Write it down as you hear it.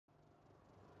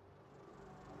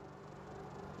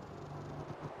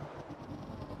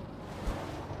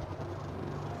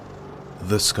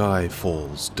The sky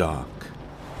falls dark.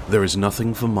 There is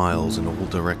nothing for miles in all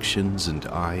directions, and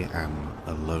I am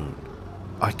alone.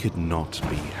 I could not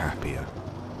be happier.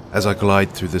 As I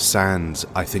glide through the sands,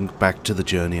 I think back to the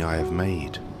journey I have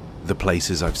made, the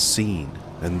places I've seen,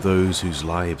 and those whose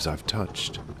lives I've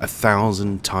touched.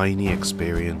 1,000 tiny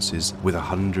experiences with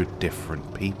 100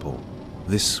 different people.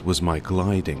 This was my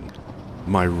gliding,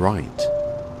 my rite,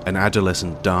 an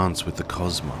adolescent dance with the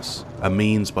cosmos, a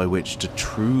means by which to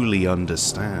truly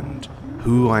understand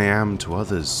who I am to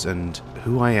others and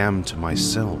who I am to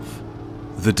myself.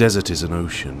 The desert is an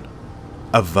ocean,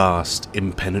 a vast,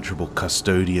 impenetrable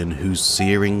custodian whose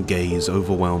searing gaze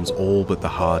overwhelms all but the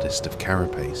hardest of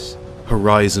carapace.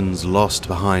 Horizons lost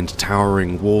behind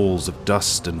towering walls of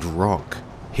dust and rock.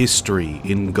 History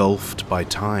engulfed by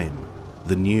time.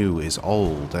 The new is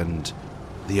old, and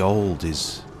the old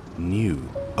is new.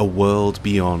 A world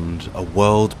beyond a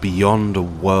world beyond a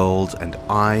world, and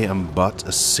I am but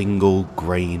a single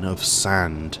grain of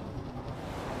sand.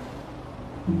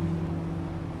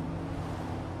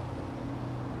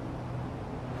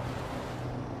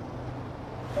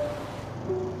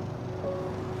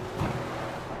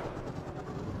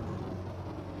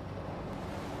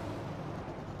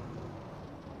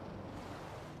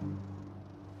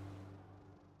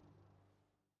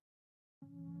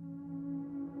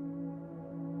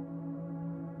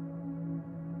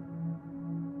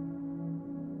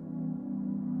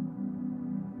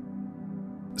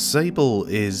 Sable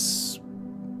it's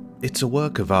a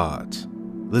work of art.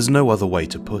 There's no other way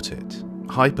to put it.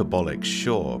 Hyperbolic,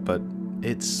 sure, but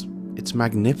it's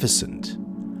magnificent.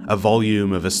 A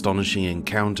volume of astonishing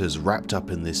encounters wrapped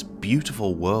up in this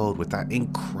beautiful world with that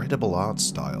incredible art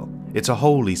style. It's a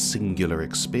wholly singular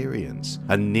experience,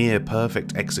 a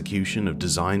near-perfect execution of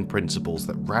design principles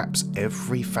that wraps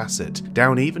every facet,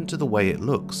 down even to the way it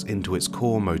looks, into its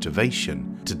core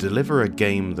motivation, to deliver a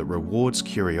game that rewards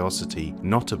curiosity,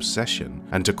 not obsession,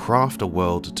 and to craft a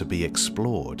world to be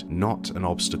explored, not an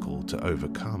obstacle to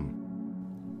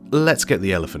overcome. Let's get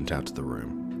the elephant out of the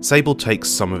room. Sable takes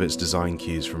some of its design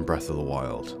cues from Breath of the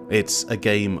Wild. It's a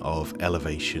game of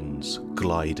elevations,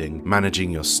 gliding,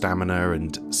 managing your stamina,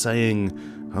 and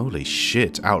saying "holy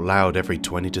shit" out loud every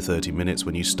 20 to 30 minutes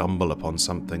when you stumble upon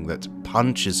something that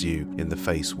punches you in the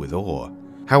face with awe.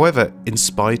 However, in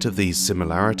spite of these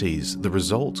similarities, the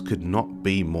result could not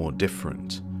be more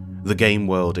different. The game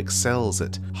world excels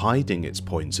at hiding its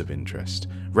points of interest,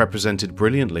 represented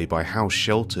brilliantly by how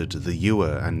sheltered the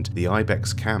Ewer and the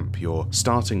Ibex camp, your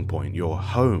starting point, your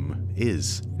home,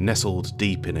 is. Nestled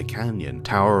deep in a canyon,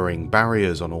 towering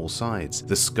barriers on all sides,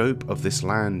 the scope of this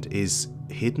land is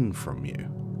hidden from you.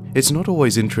 It's not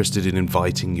always interested in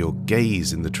inviting your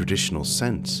gaze in the traditional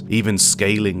sense. Even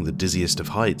scaling the dizziest of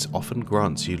heights often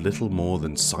grants you little more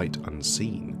than sight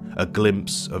unseen. A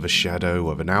glimpse of a shadow,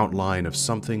 of an outline of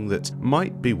something that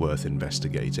might be worth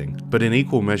investigating, but in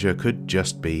equal measure could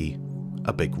just be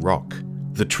a big rock.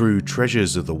 The true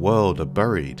treasures of the world are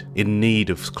buried, in need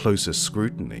of closer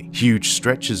scrutiny. Huge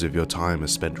stretches of your time are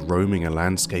spent roaming a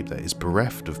landscape that is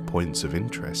bereft of points of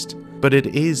interest. But it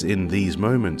is in these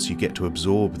moments you get to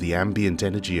absorb the ambient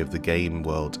energy of the game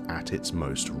world at its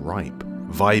most ripe.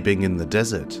 Vibing in the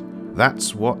desert.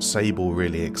 That's what Sable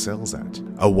really excels at.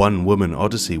 A one-woman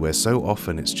odyssey where so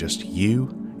often it's just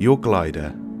you, your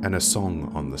glider, and a song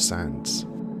on the sands.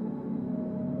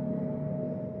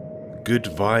 Good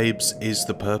vibes is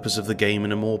the purpose of the game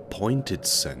in a more pointed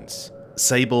sense.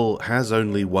 Sable has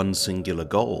only one singular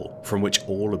goal, from which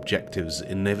all objectives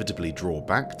inevitably draw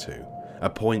back to. A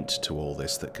point to all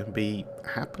this that can be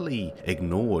happily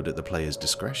ignored at the player's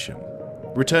discretion.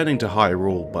 Returning to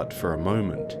Hyrule but for a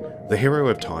moment, the Hero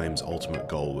of Time's ultimate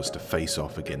goal was to face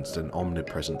off against an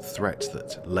omnipresent threat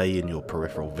that lay in your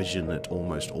peripheral vision at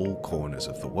almost all corners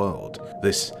of the world.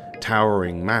 This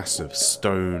towering mass of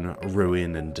stone,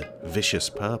 ruin, and vicious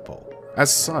purple.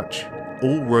 As such,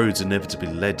 all roads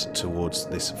inevitably led towards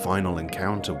this final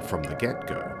encounter from the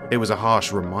get-go. It was a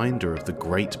harsh reminder of the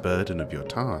great burden of your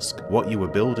task, what you were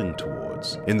building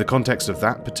towards. In the context of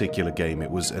that particular game, it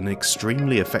was an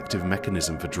extremely effective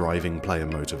mechanism for driving player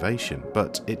motivation,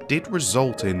 but it did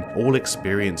result in all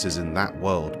experiences in that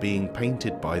world being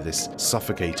painted by this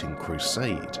suffocating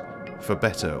crusade, for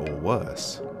better or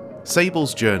worse.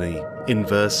 Sable's journey,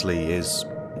 inversely, is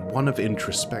one of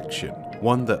introspection,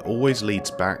 one that always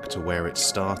leads back to where it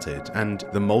started, and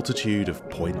the multitude of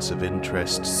points of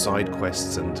interest, side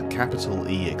quests, and capital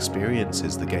E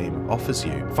experiences the game offers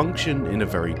you function in a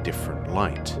very different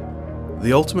light.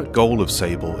 The ultimate goal of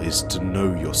Sable is to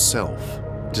know yourself,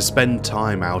 to spend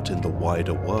time out in the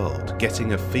wider world,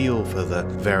 getting a feel for the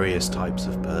various types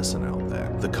of person out there,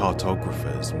 the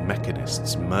cartographers,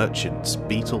 mechanists, merchants,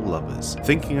 beetle lovers,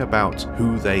 thinking about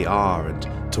who they are and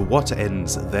to what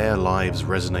ends their lives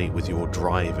resonate with your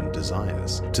drive and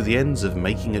desires, to the ends of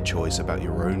making a choice about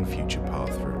your own future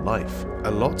path through life.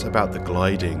 A lot about the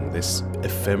gliding, this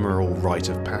ephemeral rite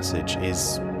of passage,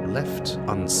 is left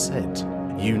unsaid.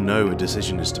 You know a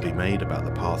decision is to be made about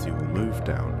the path you will move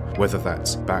down, whether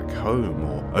that's back home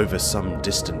or over some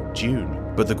distant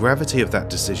dune, but the gravity of that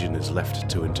decision is left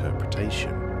to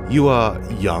interpretation. You are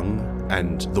young,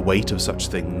 and the weight of such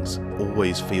things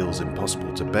always feels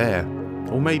impossible to bear,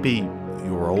 or maybe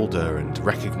you're older and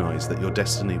recognize that your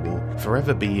destiny will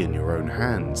forever be in your own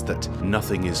hands, that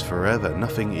nothing is forever,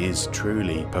 nothing is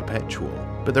truly perpetual.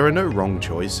 But there are no wrong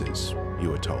choices,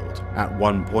 you are told. At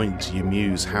one point you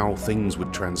muse how things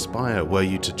would transpire were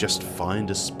you to just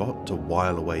find a spot to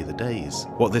while away the days.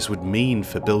 What this would mean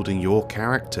for building your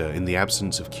character in the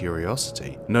absence of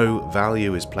curiosity. No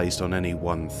value is placed on any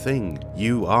one thing.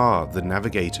 You are the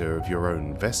navigator of your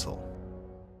own vessel.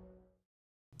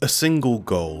 A single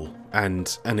goal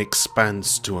and an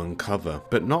expanse to uncover,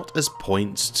 but not as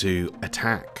points to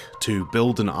attack, to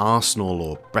build an arsenal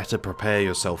or better prepare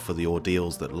yourself for the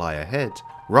ordeals that lie ahead.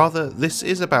 Rather, this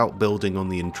is about building on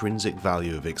the intrinsic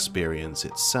value of experience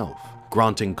itself,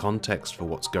 granting context for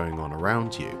what's going on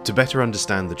around you, to better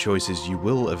understand the choices you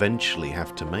will eventually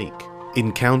have to make.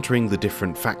 Encountering the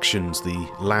different factions the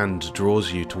land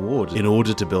draws you toward in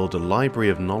order to build a library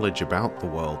of knowledge about the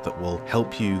world that will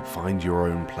help you find your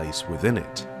own place within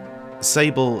it.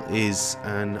 Sable is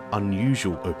an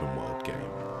unusual open world game.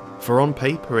 For on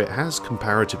paper it has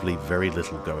comparatively very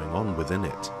little going on within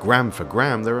it. Gram for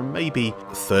gram there are maybe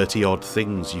 30 odd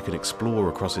things you can explore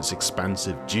across its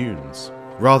expansive dunes.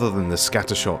 Rather than the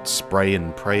scattershot spray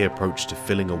and pray approach to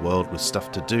filling a world with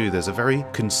stuff to do, there's a very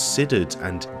considered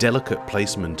and delicate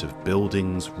placement of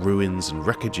buildings, ruins and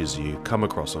wreckages you come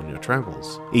across on your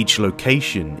travels. Each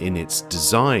location in its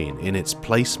design, in its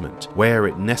placement, where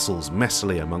it nestles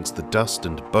messily amongst the dust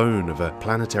and bone of a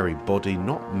planetary body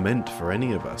not meant for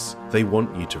any of us. They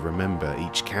want you to remember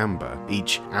each camber,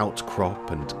 each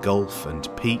outcrop and gulf and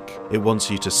peak. It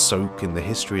wants you to soak in the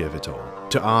history of it all,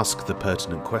 to ask the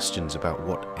pertinent questions about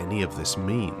what any of this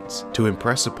means, to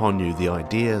impress upon you the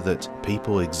idea that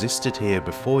people existed here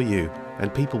before you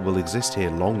and people will exist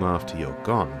here long after you're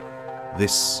gone.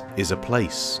 This is a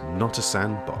place, not a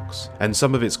sandbox, and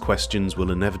some of its questions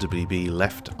will inevitably be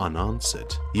left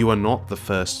unanswered. You are not the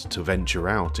first to venture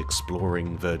out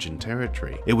exploring virgin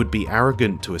territory. It would be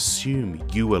arrogant to assume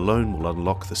you alone will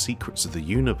unlock the secrets of the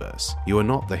universe. You are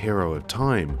not the hero of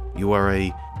time. You are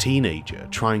a teenager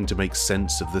trying to make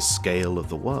sense of the scale of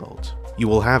the world. You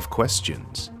will have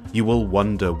questions. You will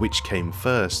wonder which came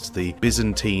first, the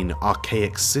Byzantine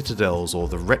archaic citadels or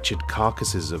the wretched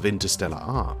carcasses of interstellar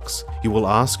arcs. You will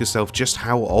ask yourself just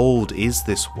how old is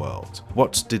this world?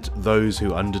 What did those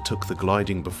who undertook the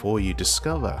gliding before you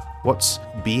discover? What's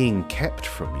being kept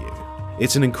from you?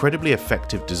 It's an incredibly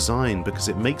effective design because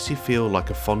it makes you feel like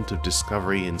a font of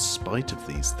discovery in spite of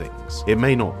these things. It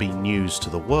may not be news to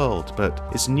the world, but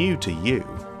it's new to you.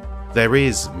 There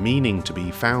is meaning to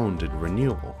be found in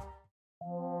renewal.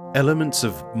 Elements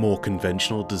of more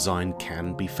conventional design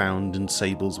can be found in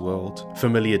Sable's world.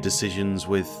 Familiar decisions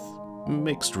with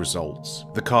mixed results.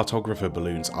 The cartographer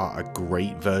balloons are a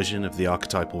great version of the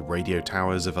archetypal radio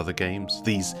towers of other games.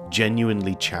 These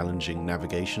genuinely challenging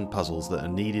navigation puzzles that are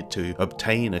needed to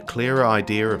obtain a clearer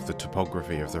idea of the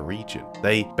topography of the region.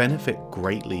 They benefit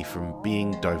greatly from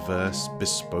being diverse,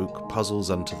 bespoke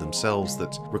puzzles unto themselves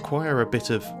that require a bit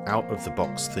of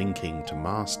out-of-the-box thinking to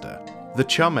master. The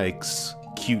chum eggs,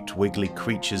 cute wiggly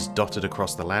creatures dotted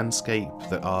across the landscape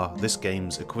that are this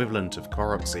game's equivalent of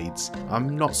Korok seeds,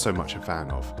 I'm not so much a fan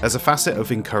of. As a facet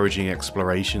of encouraging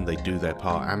exploration, they do their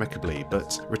part amicably,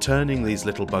 but returning these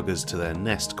little buggers to their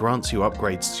nest grants you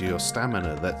upgrades to your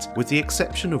stamina that, with the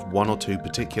exception of one or two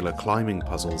particular climbing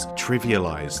puzzles,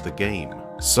 trivialize the game.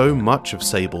 So much of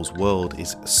Sable's world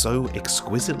is so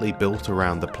exquisitely built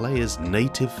around the player's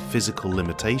native physical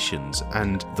limitations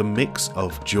and the mix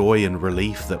of joy and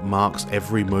relief that marks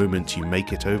every moment you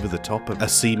make it over the top of a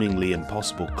seemingly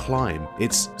impossible climb.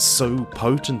 It's so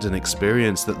potent an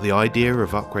experience that the idea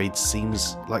of upgrades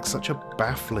seems like such a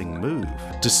baffling move.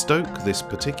 To stoke this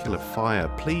particular fire,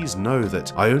 please know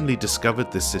that I only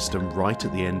discovered this system right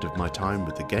at the end of my time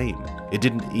with the game. It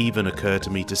didn't even occur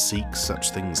to me to seek such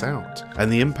things out,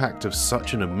 and the impact of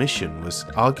such an omission was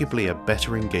arguably a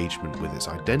better engagement with its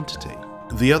identity.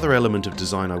 The other element of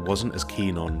design I wasn't as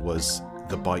keen on was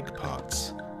the bike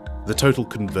parts. The total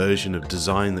conversion of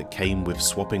design that came with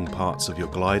swapping parts of your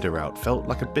glider out felt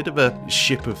like a bit of a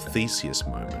Ship of Theseus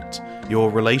moment.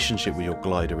 Your relationship with your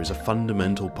glider is a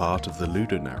fundamental part of the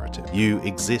Ludo narrative. You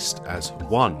exist as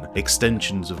one,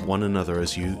 extensions of one another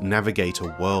as you navigate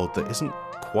a world that isn't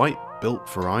quite built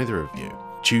for either of you.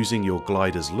 Choosing your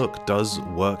glider's look does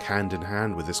work hand in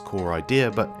hand with this core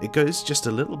idea, but it goes just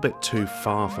a little bit too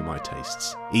far for my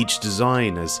tastes. Each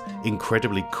design, as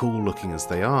incredibly cool looking as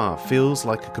they are, feels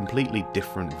like a completely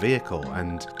different vehicle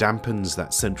and dampens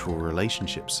that central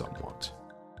relationship somewhat.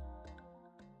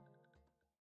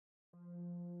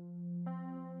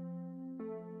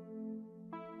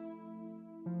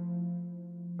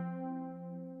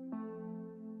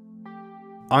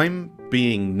 I'm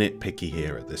being nitpicky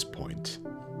here at this point.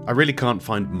 I really can't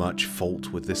find much fault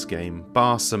with this game,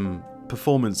 bar some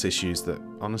performance issues that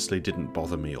honestly didn't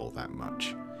bother me all that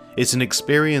much. It's an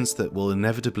experience that will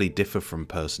inevitably differ from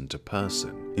person to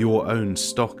person. Your own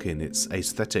stock in its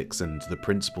aesthetics and the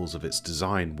principles of its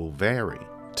design will vary.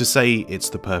 To say it's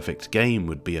the perfect game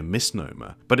would be a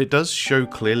misnomer, but it does show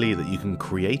clearly that you can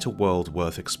create a world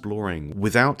worth exploring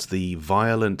without the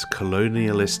violent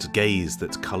colonialist gaze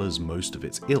that colours most of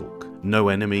its ilk. No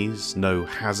enemies, no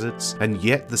hazards, and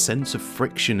yet the sense of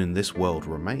friction in this world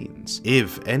remains.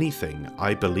 If anything,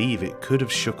 I believe it could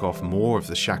have shook off more of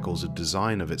the shackles of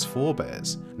design of its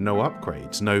forebears. No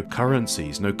upgrades, no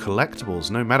currencies, no collectibles,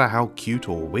 no matter how cute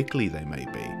or wiggly they may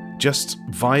be. Just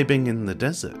vibing in the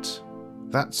desert.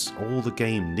 That's all the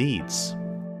game needs.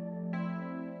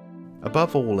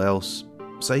 Above all else,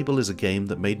 Sable is a game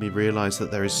that made me realise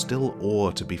that there is still awe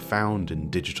to be found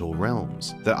in digital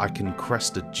realms, that I can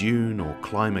crest a dune or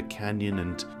climb a canyon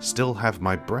and still have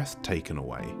my breath taken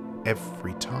away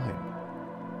every time.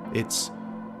 It's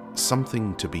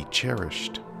something to be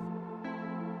cherished.